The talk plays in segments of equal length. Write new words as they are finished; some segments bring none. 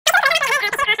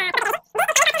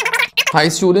Hi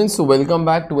students, so welcome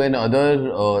back to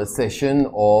another session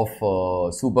of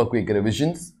super quick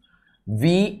revisions.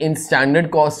 We in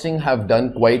standard costing have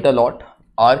done quite a lot.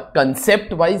 Our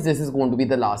concept wise, this is going to be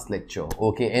the last lecture,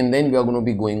 okay, and then we are going to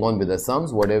be going on with the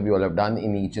sums, whatever you all have done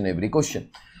in each and every question.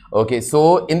 Okay,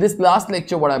 so in this last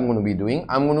lecture, what I'm going to be doing,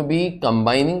 I'm going to be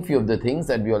combining few of the things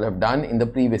that we all have done in the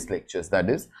previous lectures, that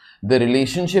is the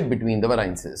relationship between the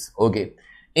variances. Okay,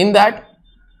 in that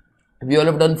we all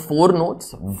have done 4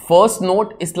 notes. First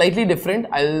note is slightly different.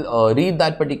 I'll read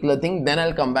that particular thing, then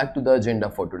I'll come back to the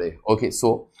agenda for today. Okay,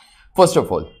 so first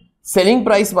of all, selling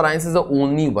price variance is the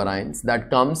only variance that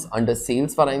comes under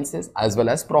sales variances as well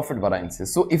as profit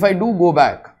variances. So if I do go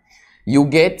back, you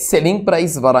get selling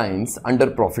price variance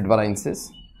under profit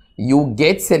variances. You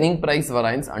get selling price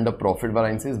variance under profit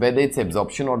variances, whether it's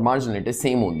absorption or marginal, it is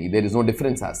same only. There is no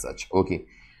difference as such. Okay.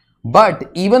 But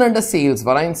even under sales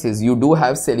variances, you do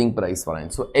have selling price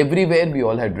variance. So everywhere we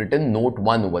all had written note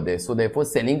 1 over there. So therefore,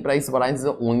 selling price variance is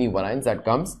the only variance that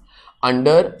comes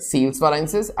under sales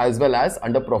variances as well as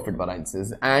under profit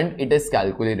variances. And it is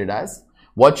calculated as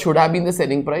what should have been the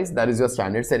selling price, that is your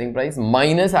standard selling price,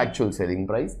 minus actual selling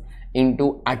price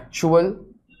into actual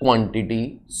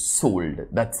quantity sold.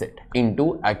 That's it,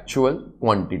 into actual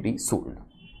quantity sold.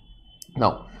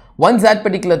 Now, once that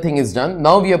particular thing is done,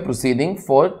 now we are proceeding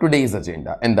for today's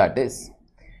agenda, and that is,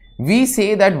 we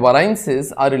say that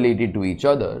variances are related to each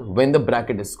other when the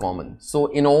bracket is common. So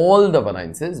in all the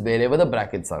variances, wherever the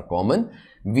brackets are common,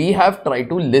 we have tried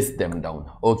to list them down.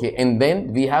 Okay, and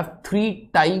then we have 3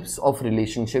 types of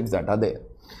relationships that are there.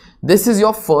 This is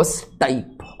your first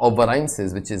type of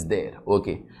variances which is there.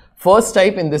 Okay, first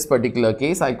type in this particular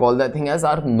case, I call that thing as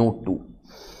our note 2.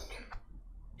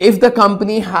 If the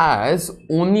company has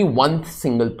only one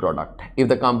single product, if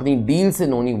the company deals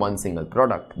in only one single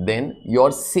product, then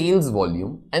your sales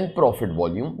volume and profit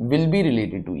volume will be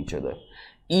related to each other.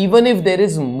 Even if there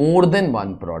is more than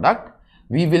one product,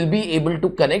 we will be able to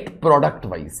connect product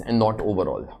wise and not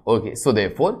overall. Okay, so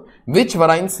therefore, which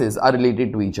variances are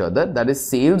related to each other? That is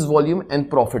sales volume and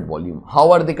profit volume.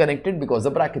 How are they connected? Because the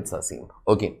brackets are same.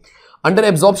 Okay, under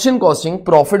absorption costing,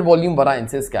 profit volume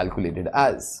variance is calculated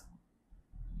as,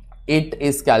 it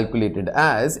is calculated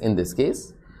as, in this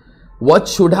case, what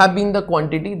should have been the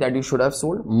quantity that you should have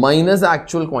sold minus the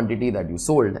actual quantity that you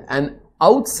sold, and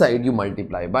outside you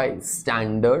multiply by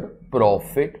standard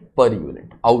profit per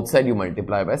unit. Outside you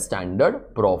multiply by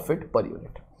standard profit per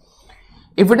unit.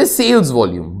 If it is sales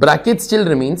volume, bracket still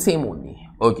remains same only.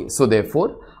 Okay, so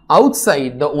therefore,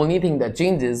 outside the only thing that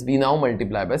changes, we now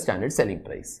multiply by standard selling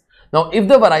price. Now, if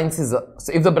the variances are,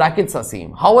 if the brackets are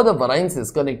same, how are the variances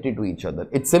connected to each other?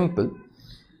 It's simple.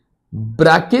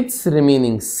 Brackets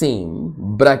remaining same,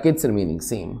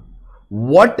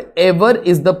 whatever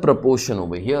is the proportion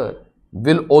over here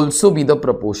will also be the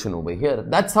proportion over here.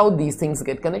 That's how these things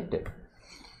get connected.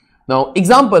 Now,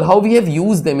 example, how we have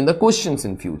used them in the questions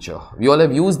in future. We all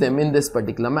have used them in this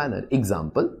particular manner.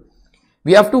 Example,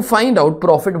 we have to find out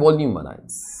profit volume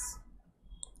variance.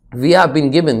 We have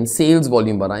been given sales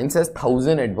volume variance as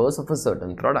 1000 adverse of a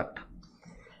certain product,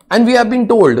 and we have been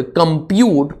told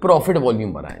compute profit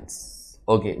volume variance.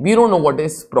 Okay, we don't know what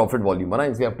is profit volume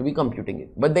variance, we have to be computing it.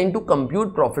 But then to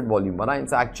compute profit volume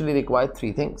variance actually requires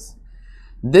 3 things: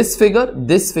 this figure,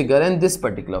 and this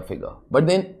particular figure. But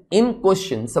then in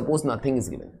question, suppose nothing is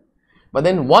given, but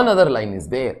then one other line is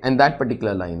there, and that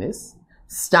particular line is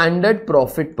standard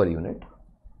profit per unit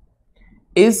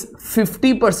is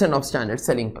 50% of standard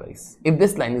selling price. If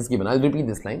this line is given, I'll repeat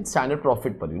this line, standard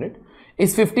profit per unit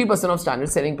is 50% of standard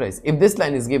selling price. If this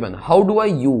line is given, how do I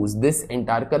use this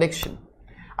entire correction?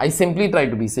 I simply try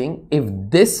to be saying, if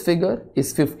this figure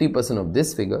is 50% of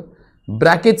this figure,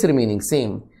 brackets remaining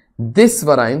same, this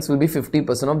variance will be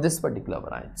 50% of this particular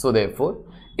variance. So therefore,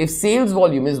 if sales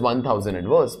volume is 1000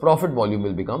 adverse, profit volume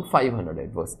will become 500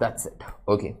 adverse. That's it.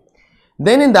 Okay.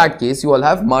 Then in that case, you all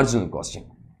have marginal costing.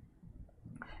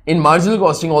 In marginal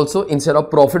costing also, instead of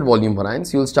profit volume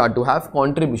variance, you will start to have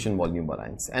contribution volume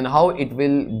variance. And how it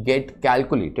will get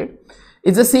calculated,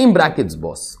 it's the same brackets,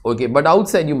 boss. Okay, but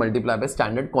outside you multiply by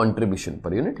standard contribution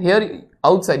per unit. Here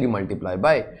outside you multiply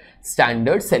by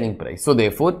standard selling price. So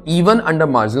therefore, even under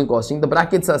marginal costing, the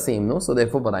brackets are same, no? So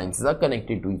therefore, variances are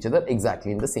connected to each other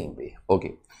exactly in the same way.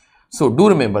 Okay, so do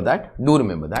remember that.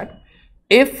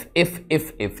 If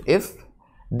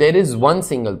there is one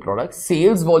single product,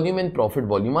 sales volume and profit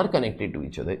volume are connected to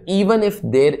each other. Even if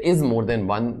there is more than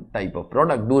one type of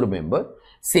product, do remember,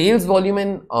 sales volume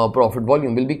and profit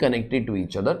volume will be connected to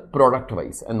each other product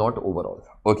wise and not overall.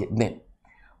 Okay, then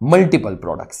multiple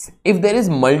products. If there is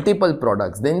multiple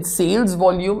products, then sales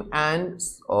volume and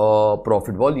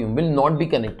profit volume will not be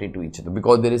connected to each other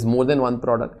because there is more than one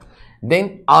product.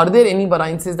 Then are there any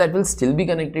variances that will still be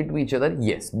connected to each other?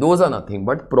 Yes, those are nothing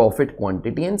but profit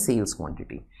quantity and sales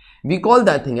quantity. We call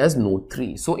that thing as note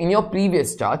 3. So in your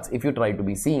previous charts, if you try to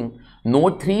be seeing,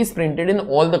 note 3 is printed in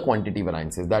all the quantity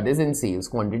variances, that is in sales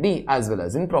quantity as well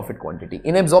as in profit quantity.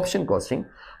 In absorption costing,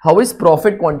 how is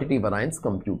profit quantity variance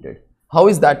computed? How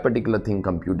is that particular thing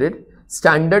computed?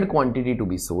 Standard quantity to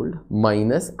be sold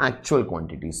minus actual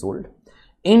quantity sold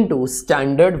into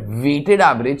standard weighted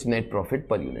average net profit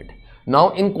per unit.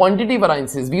 Now in quantity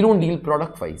variances, we don't deal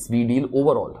product wise, we deal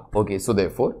overall. Okay, so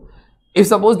therefore, if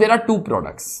suppose there are two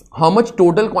products, how much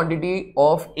total quantity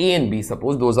of A and B,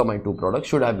 suppose those are my two products,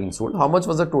 should have been sold, how much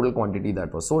was the total quantity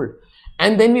that was sold?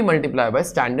 And then we multiply by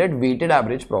standard weighted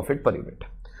average profit per unit.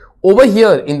 Over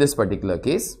here in this particular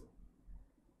case,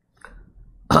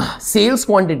 sales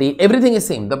quantity, everything is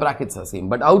same, the brackets are same,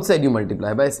 but outside you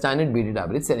multiply by standard weighted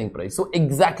average selling price. So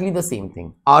exactly the same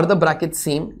thing. Are the brackets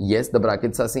same? Yes, the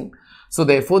brackets are same. So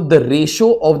therefore, the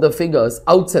ratio of the figures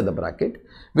outside the bracket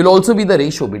will also be the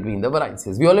ratio between the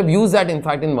variances. We all have used that in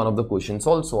fact in one of the questions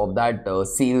also of that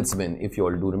salesman, if you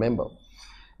all do remember.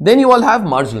 Then you all have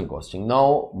marginal costing.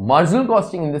 Now, marginal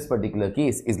costing in this particular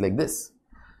case is like this.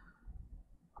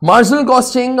 Marginal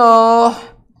costing,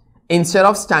 instead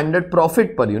of standard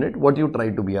profit per unit, what you try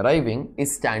to be arriving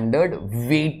is standard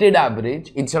weighted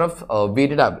average instead of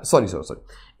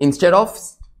instead of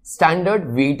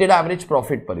standard weighted average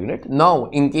profit per unit. Now,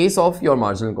 in case of your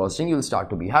marginal costing, you will start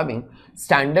to be having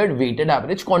standard weighted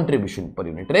average contribution per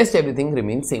unit. Rest everything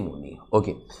remains same only.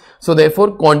 Okay. So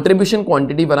therefore, contribution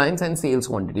quantity variance and sales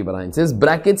quantity variances,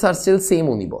 brackets are still same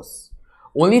only, boss.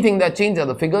 Only thing that change are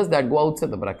the figures that go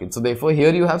outside the bracket. So therefore,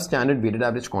 here you have standard weighted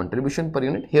average contribution per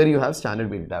unit. Here you have standard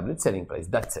weighted average selling price.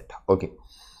 That's it. Okay.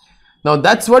 Now,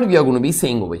 that's what we are going to be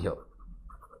saying over here.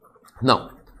 Now,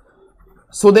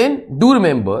 so then do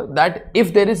remember that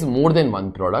if there is more than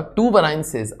one product, two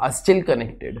variances are still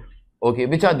connected. Okay.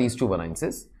 Which are these two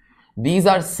variances? These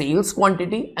are sales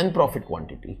quantity and profit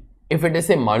quantity. If it is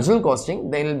a marginal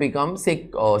costing, then it will become say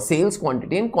sales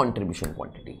quantity and contribution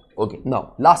quantity. Okay.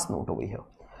 Now, last note over here.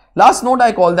 Last note,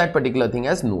 I call that particular thing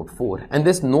as note 4. And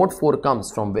this note 4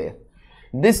 comes from where?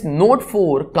 This note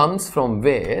 4 comes from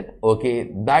where?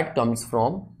 Okay. That comes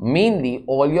from mainly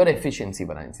all your efficiency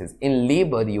variances. In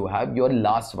labor, you have your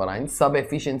last variance,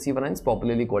 sub-efficiency variance,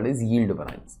 popularly called as yield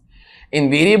variance. In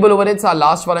variable overheads, our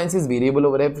last variance is variable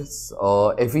overheads,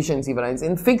 efficiency variance.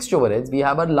 In fixed overheads, we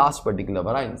have our last particular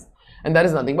variance. And that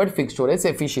is nothing but fixed overheads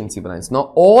efficiency variance.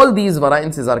 Now, all these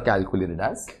variances are calculated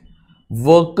as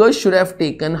workers should have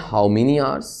taken how many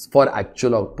hours for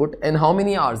actual output and how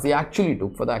many hours they actually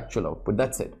took for the actual output.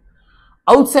 That's it.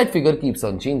 Outside figure keeps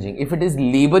on changing. If it is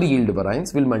labor yield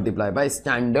variance, we'll multiply by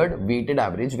standard weighted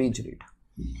average wage rate.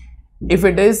 If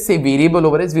it is say variable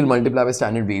overheads, we'll multiply by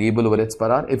standard variable overheads per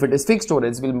hour. If it is fixed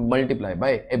overheads, we'll multiply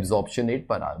by absorption rate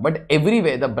per hour. But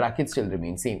everywhere the brackets still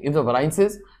remain same. If the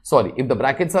variances, if the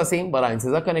brackets are same,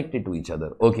 variances are connected to each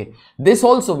other. Okay. This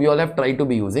also we all have tried to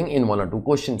be using in one or two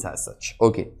questions as such.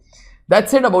 Okay.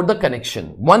 That's it about the connection.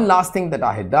 One last thing that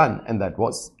I had done, and that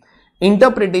was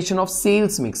interpretation of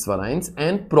sales mix variance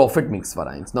and profit mix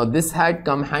variance. Now, this had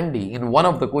come handy in one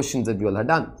of the questions that we all had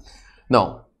done.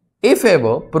 Now, if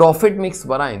ever profit mix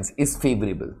variance is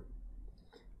favorable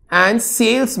and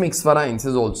sales mix variance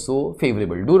is also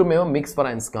favorable, do remember mix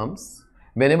variance comes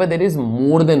whenever there is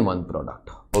more than one product.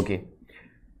 Okay.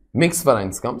 Mix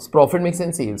variance comes, profit mix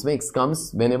and sales mix comes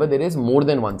whenever there is more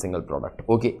than one single product.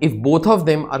 Okay. If both of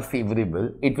them are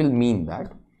favorable, it will mean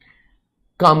that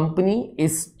company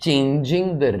is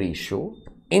changing the ratio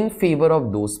in favor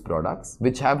of those products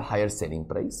which have higher selling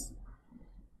price.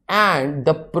 And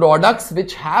the products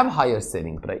which have higher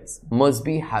selling price must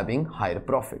be having higher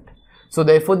profit. So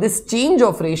therefore, this change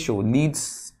of ratio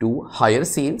leads to higher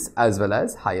sales as well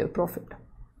as higher profit.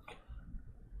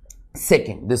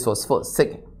 Second, this was first.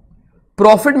 Second,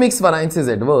 profit mix variance is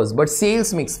adverse, but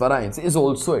sales mix variance is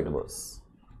also adverse.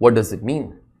 What does it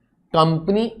mean?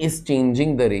 Company is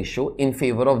changing the ratio in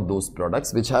favor of those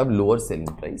products which have lower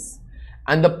selling price.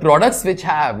 And the products which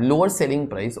have lower selling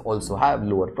price also have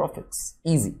lower profits.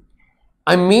 Easy.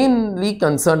 I'm mainly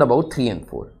concerned about 3 and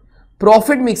 4.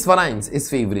 Profit mix variance is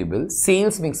favorable,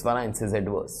 sales mix variance is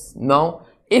adverse. Now,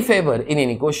 if ever in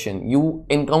any question you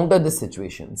encounter this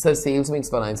situation, so sales mix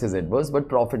variance is adverse but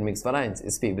profit mix variance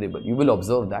is favorable, you will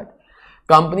observe that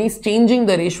company is changing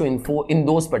the ratio in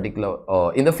those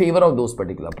particular in the favor of those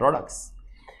particular products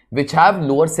which have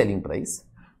lower selling price.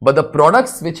 But the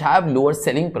products which have lower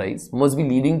selling price must be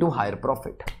leading to higher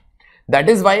profit. That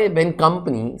is why when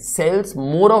company sells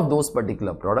more of those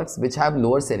particular products which have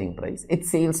lower selling price,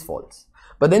 its sales falls.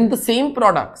 But then the same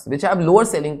products which have lower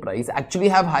selling price actually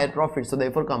have higher profit. So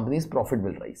therefore company's profit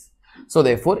will rise. So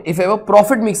therefore, if ever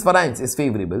profit mix variance is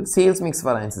favorable, sales mix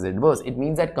variance is adverse, it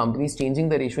means that company is changing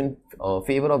the ratio in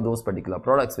favor of those particular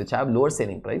products which have lower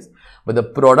selling price. But the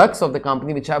products of the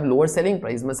company which have lower selling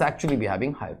price must actually be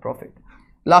having higher profit.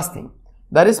 Last thing,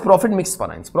 that is profit mix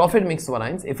variance. Profit mix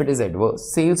variance, if it is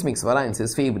adverse, sales mix variance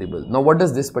is favorable. Now what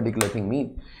does this particular thing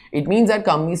mean? It means that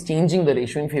company is changing the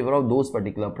ratio in favor of those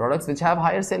particular products which have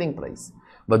higher selling price.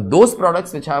 But those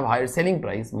products which have higher selling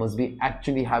price must be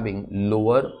actually having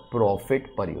lower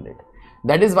profit per unit.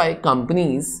 That is why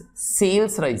companies'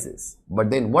 sales rises. But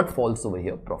then what falls over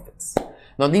here? Profits.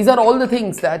 Now these are all the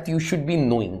things that you should be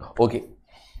knowing. Okay.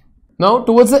 Now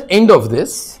towards the end of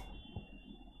this,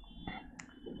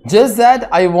 just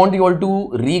that I want you all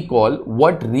to recall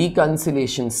what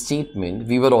reconciliation statement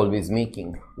we were always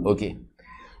making. Okay.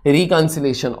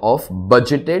 Reconciliation of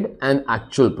budgeted and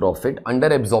actual profit under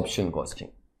absorption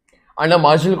costing. Under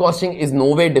marginal costing is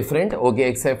no way different, okay,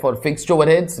 except for fixed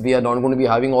overheads. We are not going to be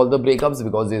having all the breakups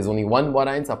because there is only one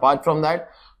variance. Apart from that,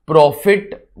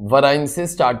 profit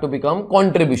variances start to become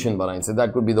contribution variances.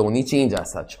 That could be the only change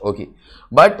as such, okay.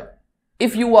 But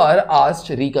if you are asked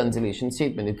reconciliation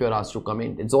statement, if you are asked to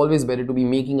comment, it's always better to be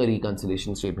making a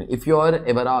reconciliation statement. If you are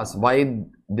ever asked why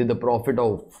did the profit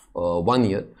of 1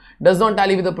 year does not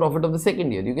tally with the profit of the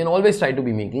second year, you can always try to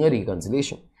be making a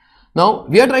reconciliation. Now,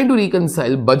 we are trying to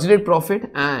reconcile budgeted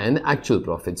profit and actual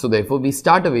profit. So, therefore, we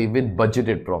start away with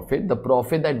budgeted profit, the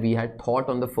profit that we had thought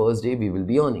on the first day we will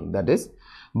be earning. That is,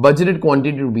 budgeted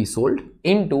quantity to be sold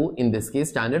into, in this case,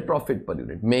 standard profit per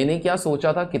unit. मैंने क्या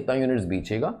सोचा था कितना units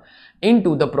बेचेगा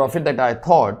into the profit that I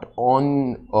thought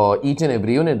on each and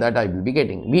every unit that I will be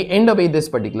getting. We end up with this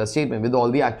particular statement with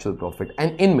all the actual profit,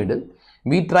 and in middle,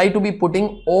 we try to be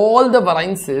putting all the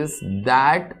variances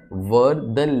that were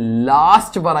the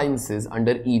last variances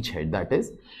under each head. That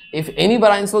is, if any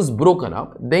variance was broken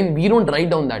up, then we don't write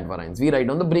down that variance. We write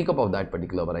down the breakup of that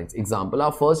particular variance. Example,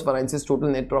 our first variance is total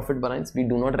net profit variance. We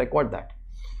do not record that.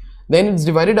 Then it's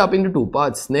divided up into two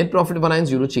parts. Net profit variance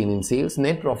due to change in sales,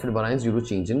 net profit variance due to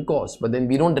change in cost. But then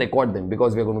we don't record them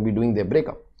because we are going to be doing their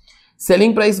breakup.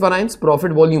 Selling price variance,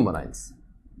 profit volume variance.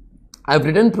 I've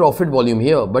written profit volume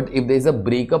here, but if there is a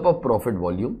breakup of profit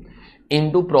volume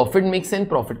into profit mix and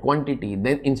profit quantity,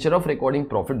 then instead of recording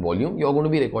profit volume, you are going to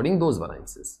be recording those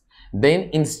variances.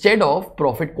 Then instead of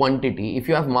profit quantity, if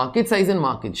you have market size and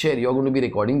market share, you are going to be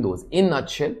recording those. In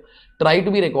nutshell, try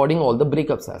to be recording all the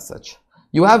breakups as such.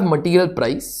 You have material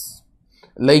price,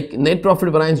 like net profit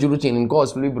variance due to change in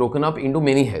cost will be broken up into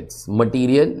many heads.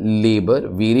 Material, labor,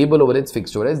 variable overheads,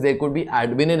 fixed overheads. There could be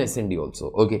admin and S&D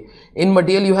also. Okay. In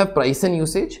material, you have price and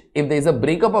usage. If there is a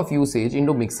breakup of usage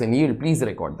into mix and yield, please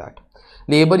record that.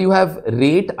 Labor, you have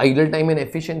rate, idle time and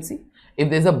efficiency. If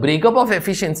there is a breakup of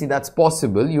efficiency that's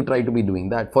possible, you try to be doing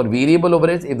that. For variable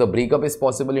overheads, if the breakup is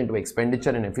possible into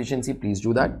expenditure and efficiency, please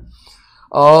do that.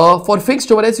 For fixed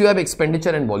overheads, you have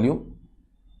expenditure and volume.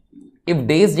 If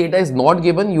days data is not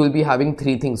given, you will be having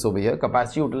three things over here: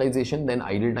 capacity utilization, then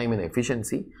idle time and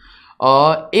efficiency.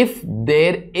 If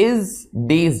there is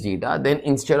days data, then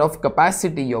instead of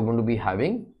capacity, you're going to be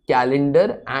having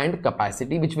calendar and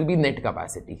capacity, which will be net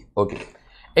capacity. Okay.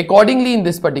 Accordingly, in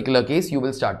this particular case, you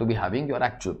will start to be having your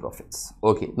actual profits.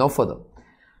 Okay. Now further.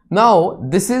 Now,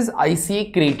 this is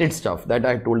ICAI created stuff that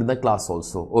I told in the class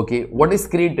also. Okay. What is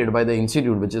created by the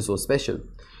institute, which is so special?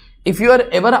 If you are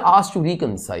ever asked to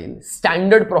reconcile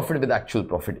standard profit with actual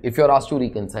profit, if you are asked to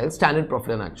reconcile standard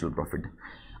profit and actual profit,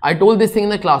 I told this thing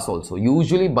in the class also.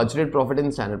 Usually budgeted profit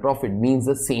and standard profit means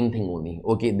the same thing only.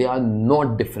 Okay, they are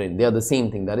not different. They are the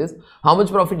same thing. That is, how much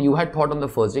profit you had thought on the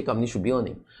first day company should be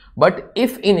earning. But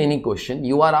if in any question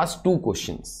you are asked two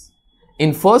questions.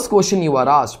 In first question you are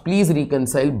asked, please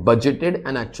reconcile budgeted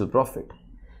and actual profit.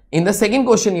 In the second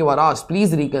question you are asked,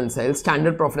 please reconcile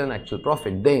standard profit and actual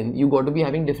profit. Then you got to be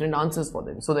having different answers for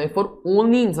them. So therefore,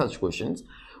 only in such questions,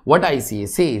 what ICAI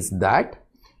says that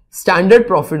standard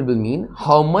profit will mean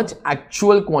how much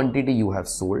actual quantity you have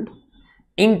sold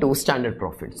into standard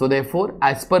profit. So therefore,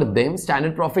 as per them,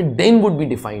 standard profit then would be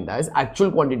defined as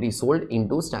actual quantity sold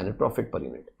into standard profit per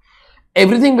unit.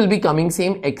 Everything will be coming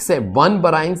same except one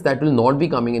variance that will not be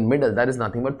coming in middle. That is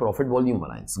nothing but profit volume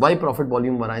variance. Why profit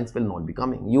volume variance will not be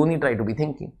coming? You only try to be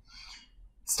thinking.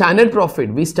 Standard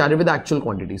profit, we started with actual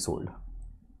quantity sold.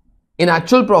 In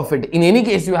actual profit, in any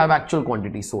case, you have actual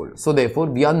quantity sold. So therefore,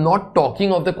 we are not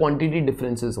talking of the quantity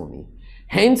differences only.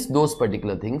 Hence, those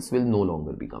particular things will no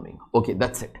longer be coming. Okay,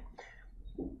 that's it.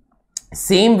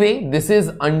 Same way, this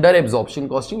is under absorption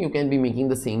costing. You can be making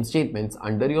the same statements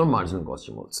under your marginal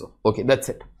costing also. Okay, that's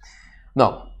it.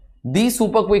 Now, these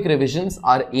super quick revisions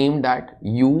are aimed at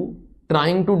you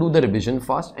trying to do the revision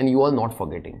fast and you are not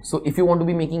forgetting. So if you want to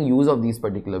be making use of these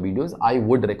particular videos, I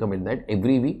would recommend that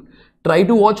every week try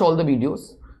to watch all the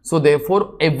videos. So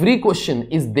therefore, every question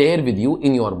is there with you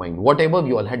in your mind, whatever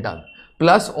you all had done.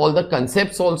 Plus all the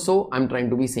concepts also I'm trying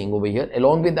to be saying over here.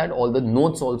 Along with that, all the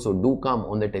notes also do come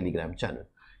on the Telegram channel.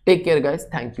 Take care guys.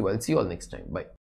 Thank you. I'll see you all next time. Bye.